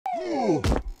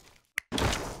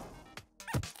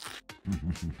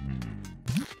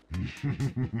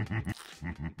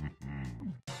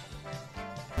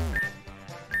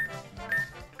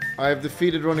I have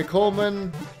defeated Ronnie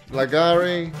Coleman,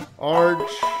 Lagari,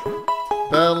 Arch,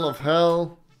 Bell of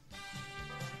Hell.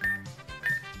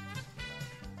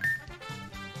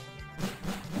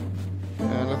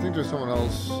 And I think there's someone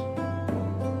else.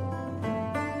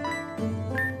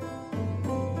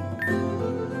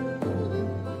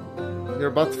 You're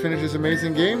about to finish this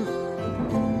amazing game?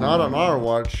 Not on our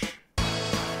watch.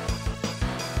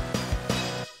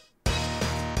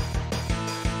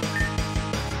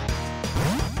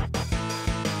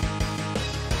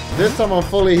 This time I'm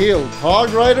fully healed. Hog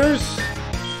Riders.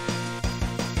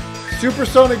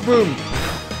 Supersonic Boom.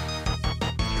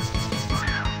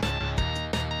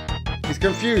 He's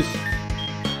confused.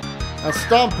 I'll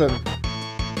stomp him.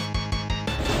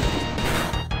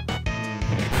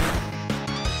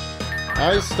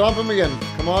 Nice, stomp him again.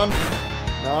 Come on.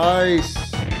 Nice.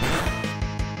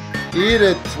 Eat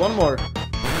it. One more.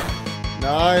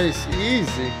 Nice.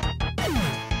 Easy.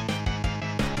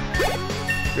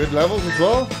 Good levels as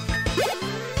well.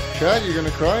 Chad, you're gonna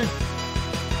cry.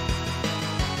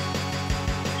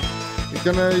 He's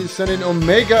gonna send in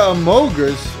Omega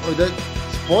Amogus, or that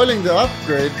spoiling the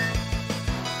upgrade.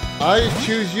 I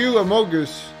choose you,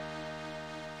 Amogus.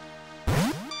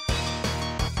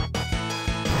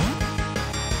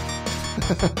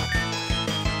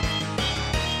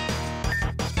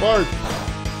 Spark.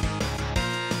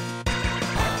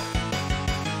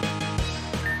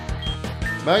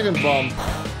 Magnum Bomb.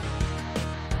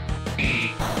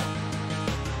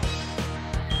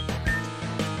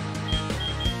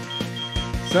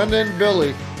 Send in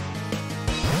Billy.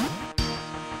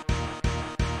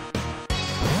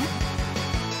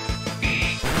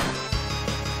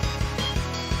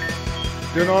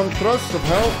 Do an arm thrust of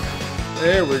help.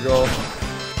 There we go.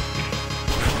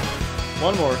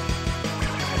 One more.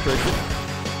 I'll take it.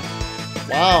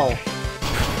 Wow.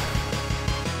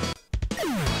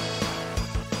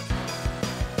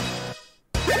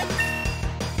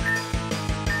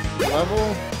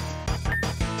 Level.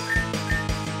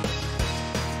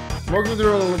 Welcome to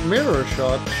a mirror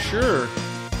shot. Sure.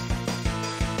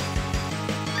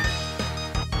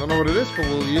 Don't know what it is, but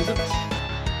we'll use it.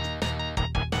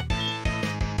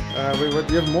 Wait, what?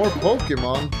 You have more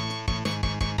Pokemon?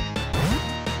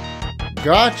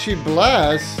 Gotchi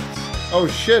Blast. Oh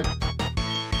shit.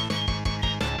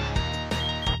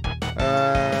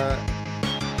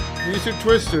 Use your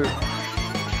Twister.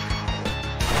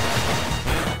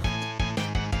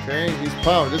 Okay, he's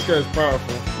powered. This guy's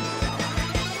powerful.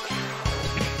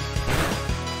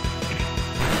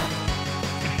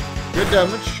 Good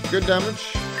damage. Good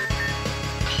damage.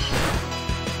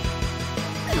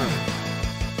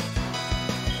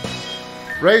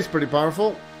 Ray's pretty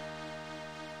powerful.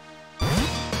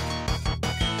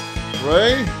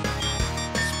 Ray,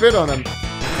 spit on him.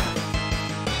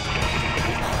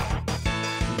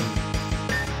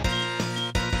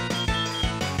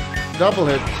 Double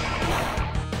hit.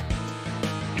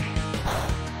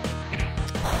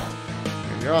 Oh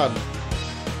my God.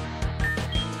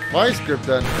 Vice grip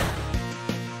then.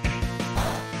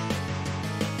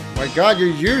 My God, you're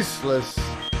useless.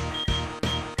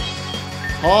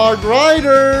 Hard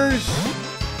Riders!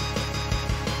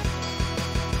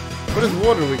 What is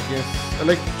water weakness?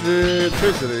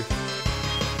 Electricity.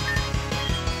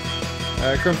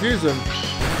 Confuse him.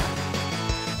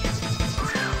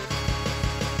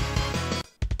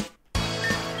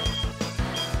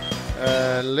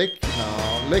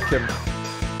 Lick him.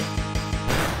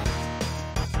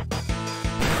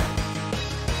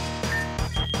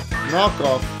 Knock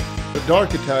off. The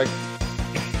dark attack.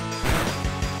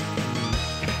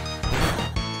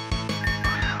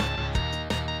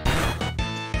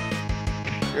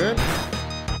 Good.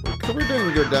 We're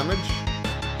doing good damage.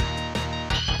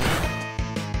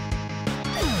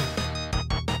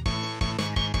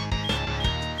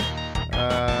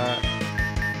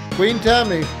 Queen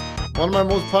Tammy, one of my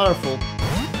most powerful.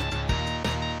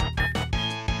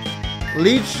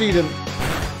 Leech Seed him.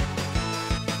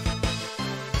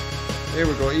 There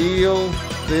we go. Eel.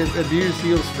 The abuse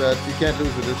heal strat. You can't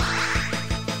lose with this.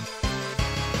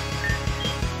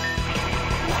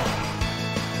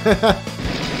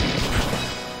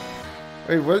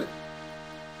 Wait, what?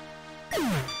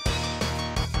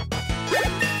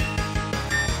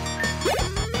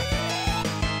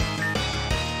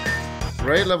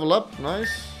 Ray level up,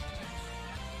 nice.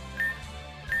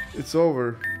 It's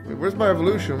over. Wait, where's my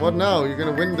evolution? What now? You're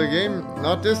gonna win the game?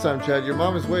 Not this time, Chad. Your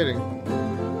mom is waiting.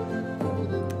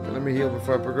 Let me heal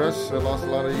before I progress. I lost a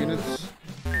lot of units.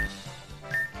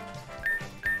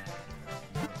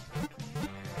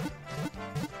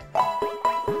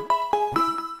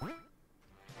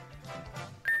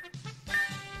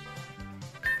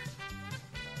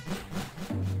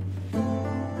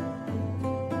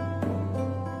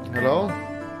 Hello?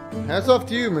 Hats off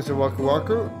to you, Mr. Waku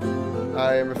Waku.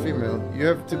 I am a female. You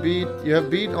have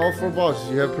beaten all 4 bosses.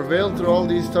 You have prevailed through all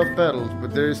these tough battles,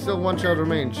 but there is still one child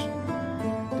remains.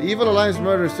 The evil alliance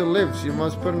murderer still lives. You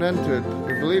must put an end to it.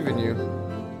 We believe in you.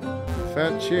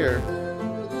 Fat cheer.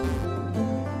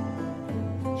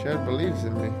 Chad believes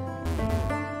in me.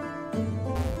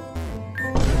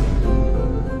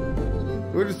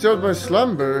 Who disturbed my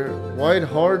slumber? White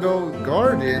Hardo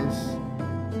Guardians.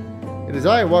 It is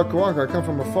I, Waku Waku. I come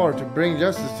from afar to bring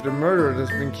justice to the murderer that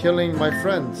has been killing my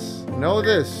friends. Know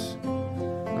this.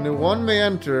 Only one may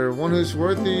enter, one whose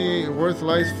worth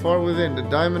lies far within, the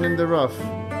diamond in the rough.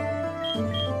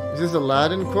 Is this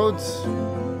Aladdin quotes?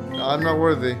 No, I'm not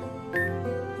worthy.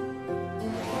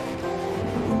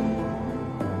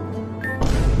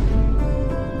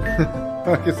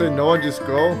 I can say no and just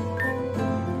go.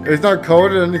 It's not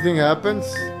coded, anything happens.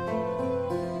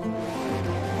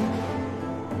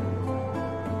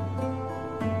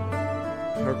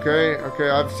 Okay,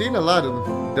 I've seen Aladdin.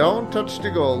 Don't touch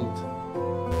the gold.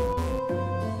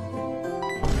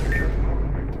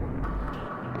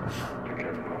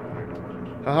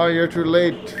 Haha, you're too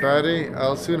late, fatty.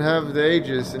 I'll soon have the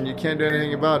ages and you can't do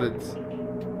anything about it.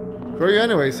 Who are you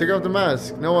anyway? Take off the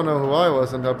mask. No one knows who I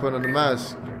was until I put on the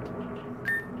mask.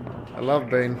 I love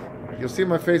Bane. You'll see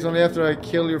my face only after I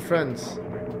kill your friends.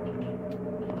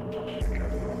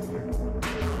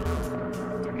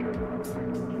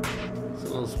 It's a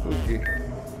little spooky.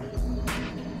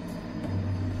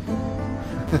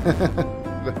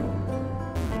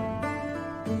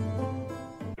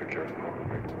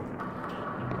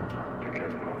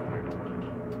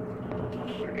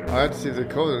 I had to see if they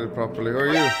coded it properly. Who are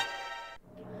you?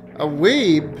 A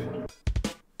weeb?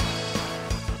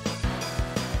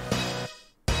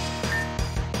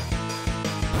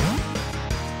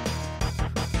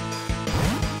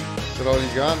 Is that all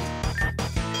you got?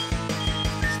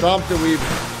 Stomp the weeb.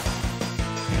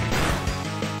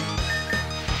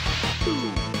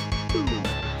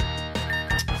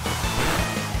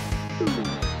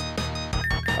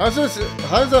 How's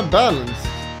that balanced?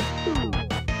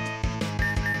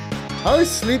 How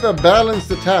is sleep a balanced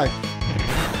attack?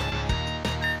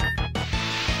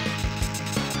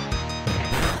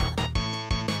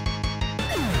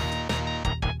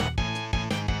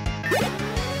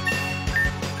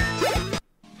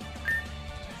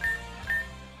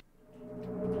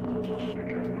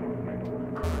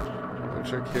 I'll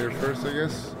check here first, I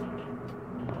guess.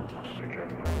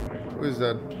 Who is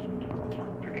that?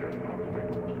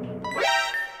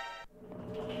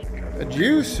 A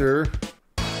juicer?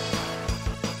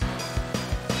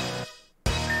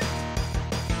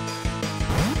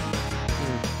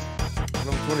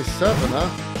 Number 27, huh?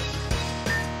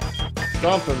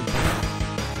 Stomp him.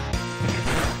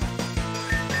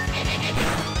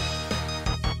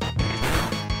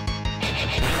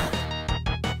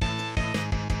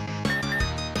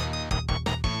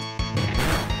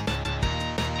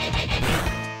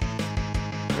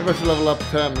 Maybe I should level up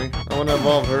Tammy. I want to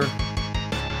evolve her.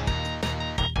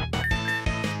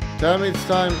 Tammy, it's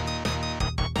time.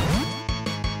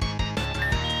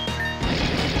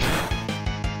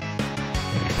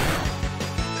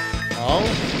 Oh.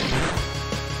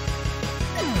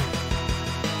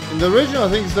 In the original, I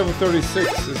think it's level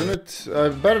 36, isn't it? I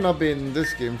better not be in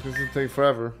this game because it'll take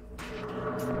forever.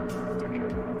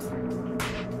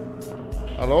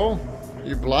 Hello?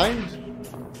 You blind?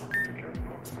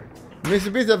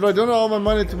 Mr. Beast, but I don't owe all my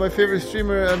money to my favorite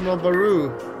streamer,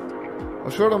 AdmiralBulldog. I'm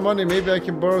short on money, maybe I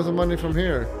can borrow some money from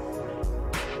here.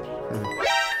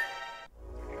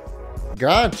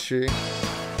 Gotcha. It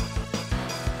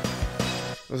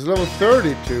was level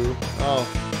 32. Oh.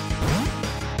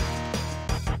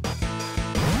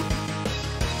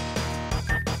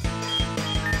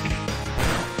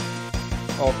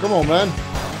 Oh, come on, man.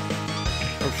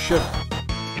 Oh, shit.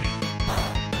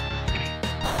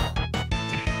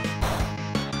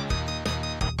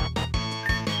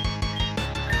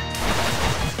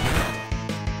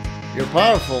 You're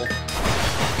powerful.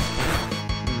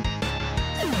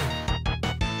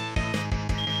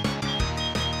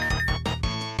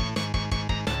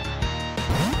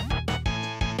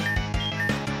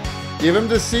 Give him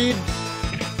the seed.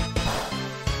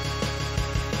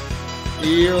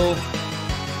 Eel.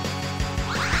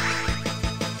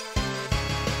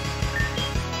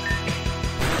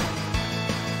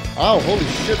 Oh, holy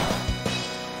shit.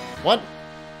 What?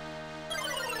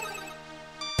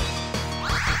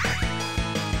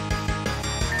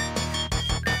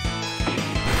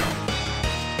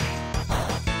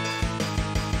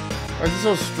 Why is he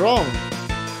so strong?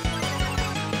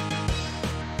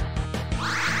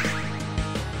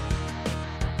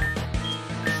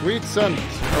 Sweet scent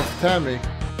of Tammy.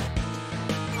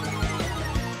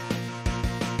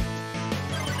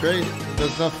 Great, it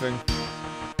does nothing.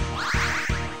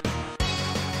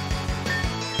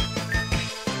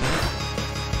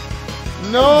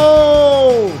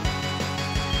 No!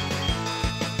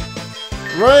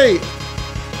 Right!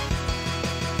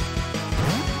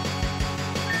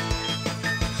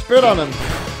 Spit on him.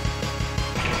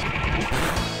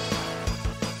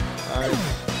 Nice.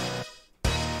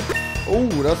 Oh,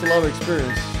 that's a lot of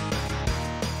experience.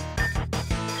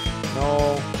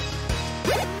 No.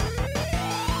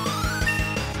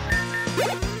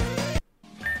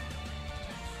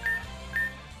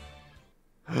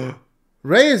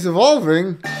 Raeyei is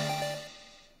evolving.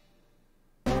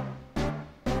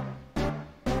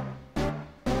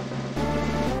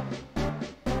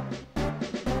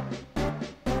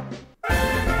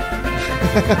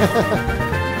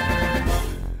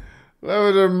 Look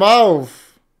at her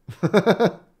mouth.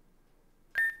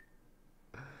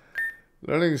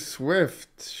 Learning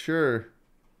swift, sure.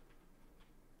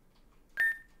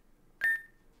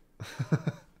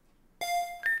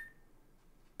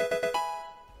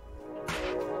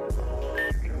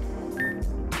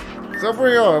 Stop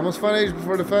where you are. I must find age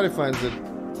before the fatty finds it.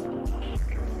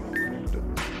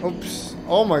 Oops.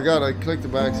 Oh my god, I clicked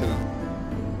it by accident.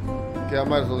 Okay, I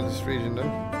might as well do this region then.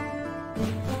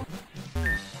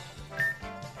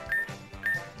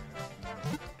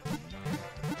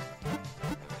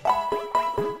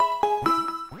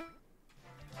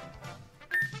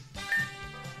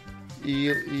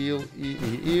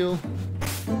 Eel.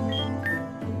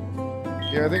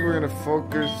 Yeah, I think we're gonna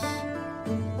focus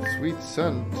sweet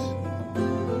scent.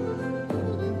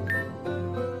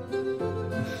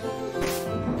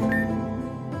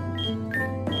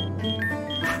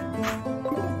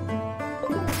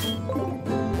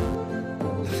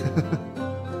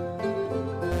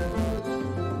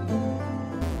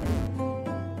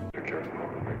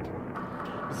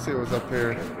 Let's see what's up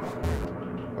here.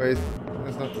 Wait,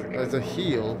 that's not. That's a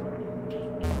heel.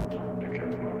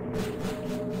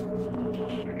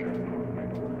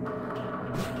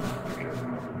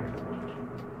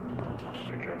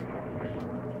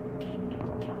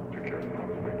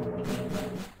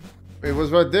 It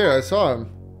was right there. I saw him.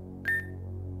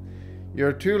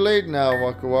 You're too late now,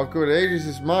 Waku Waku. The Aegis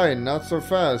is mine. Not so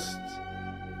fast.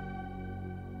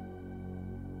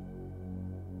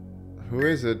 Who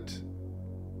is it?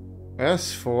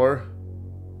 S4.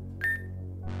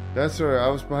 That's right. I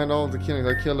was behind all of the killings.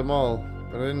 I killed them all.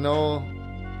 But I didn't know.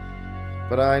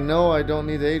 But I know I don't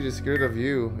need the Aegis to get rid of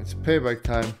you. It's payback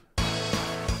time.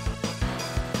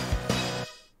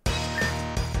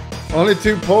 Only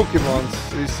 2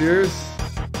 Pokemons. Are you serious?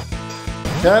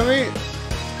 Tammy?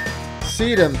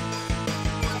 Seed him.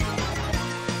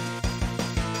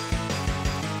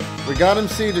 We got him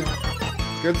seeded.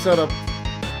 Good setup.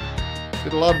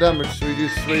 Did a lot of damage to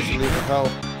reduce Raeyei with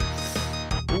help.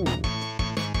 Ooh.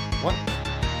 What?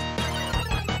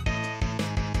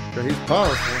 Okay, he's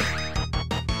powerful.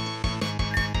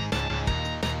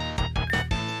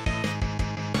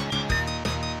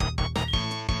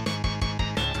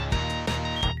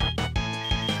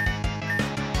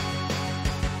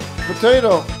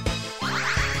 Potato.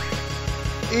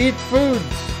 Eat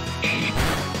foods.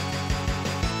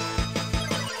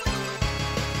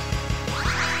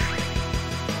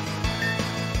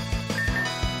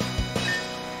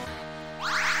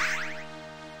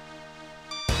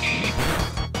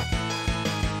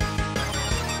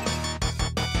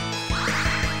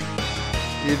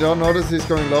 You don't notice he's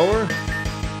going lower?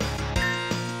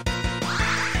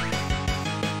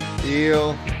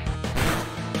 Eel.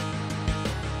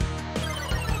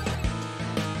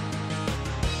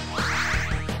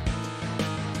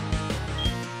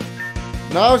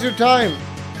 Now's your time.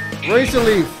 Race a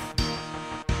leaf.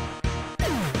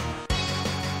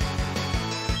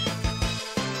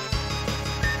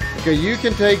 Okay, you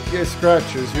can take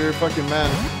scratches. You're a fucking man.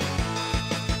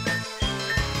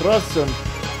 Thrust him.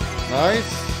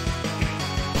 Nice.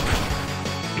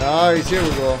 Nice. Here we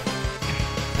go.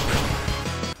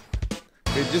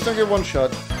 Okay, just don't get one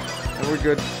shot. And we're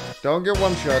good. Don't get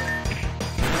one shot.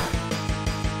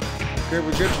 Okay,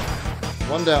 we're good.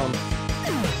 One down.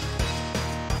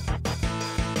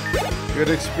 Good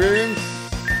experience.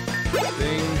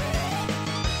 Thing.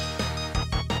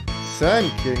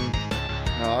 Sand King.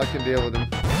 No, I can deal with him.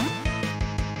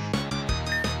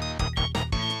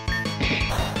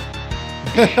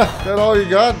 That all you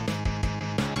got?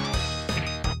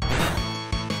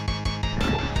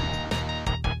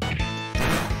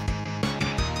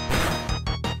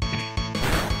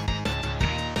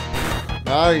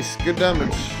 Nice, good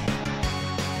damage.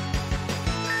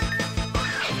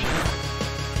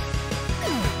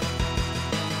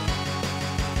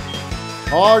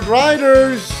 Hard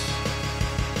riders!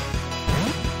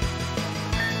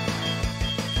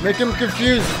 Make him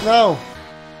confused now.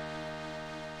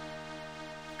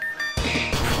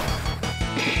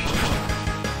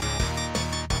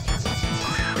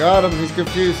 Got him, he's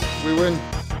confused. We win.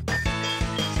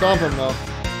 Stomp him now.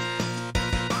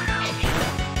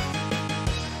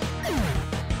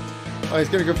 Oh, he's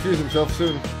gonna confuse himself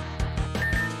soon.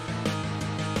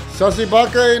 Sussy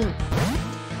Bucking!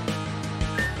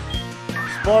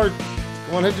 Spark!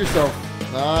 Come on, hit yourself.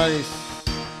 Nice.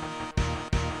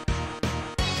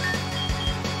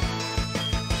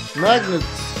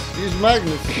 Magnets! Use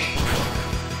magnets.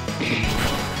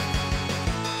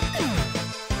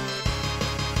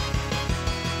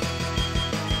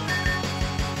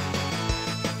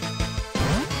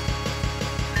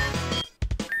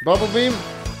 Bubble beam.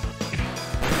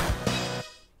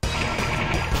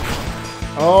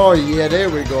 Oh yeah, there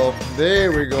we go.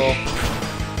 There we go.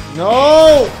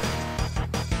 No!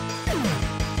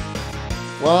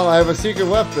 Well, I have a secret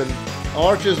weapon.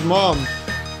 Arch's mom.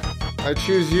 I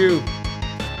choose you.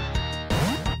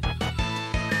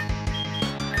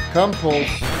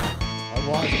 Compulse. I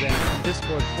was then on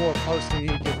Discord for posting he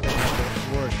get the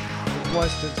word. It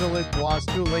was until it was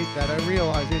too late that I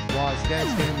realized it was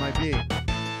Dad's game might be.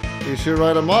 You should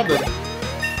write a mod then.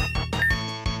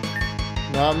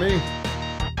 Not me.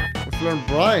 Let's learn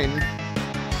Brian.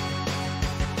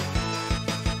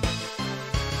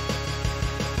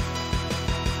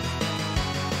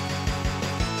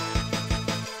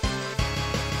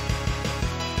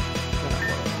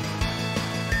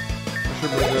 I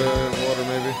should put the water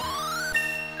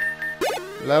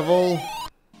maybe. Level.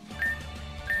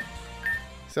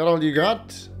 Is that all you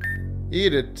got?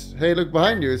 Eat it. Hey, look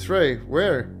behind you. It's Raeyei.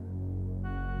 Where?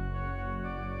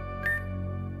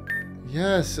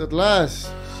 Yes, at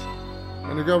last.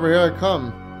 And look over here I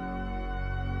come.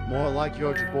 More like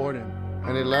George Borden.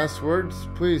 Any last words?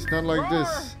 Please, not like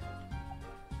this.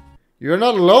 You're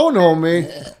not alone,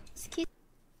 homie.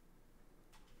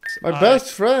 My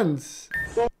best friends.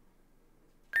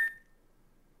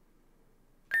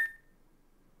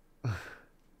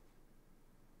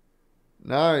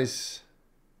 Nice.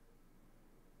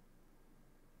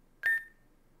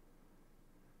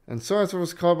 And so it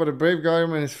was called by the brave guy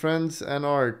and his friends and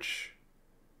Arch.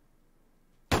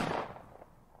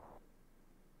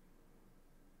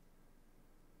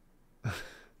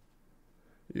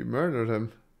 You murdered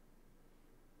him.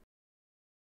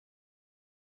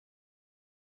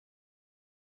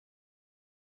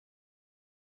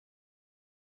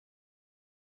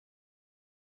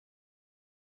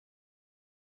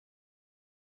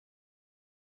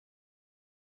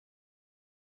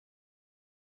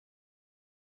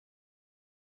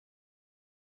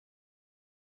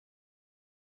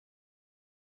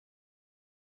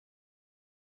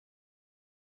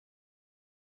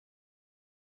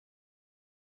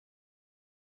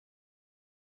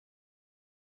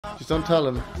 Just don't tell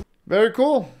him. Very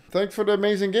cool. Thanks for the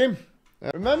amazing game.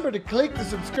 Remember to click the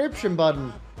subscription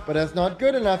button. But that's not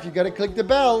good enough. You gotta click the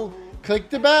bell. Click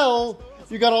the bell.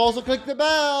 You gotta also click the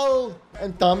bell.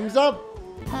 And thumbs up.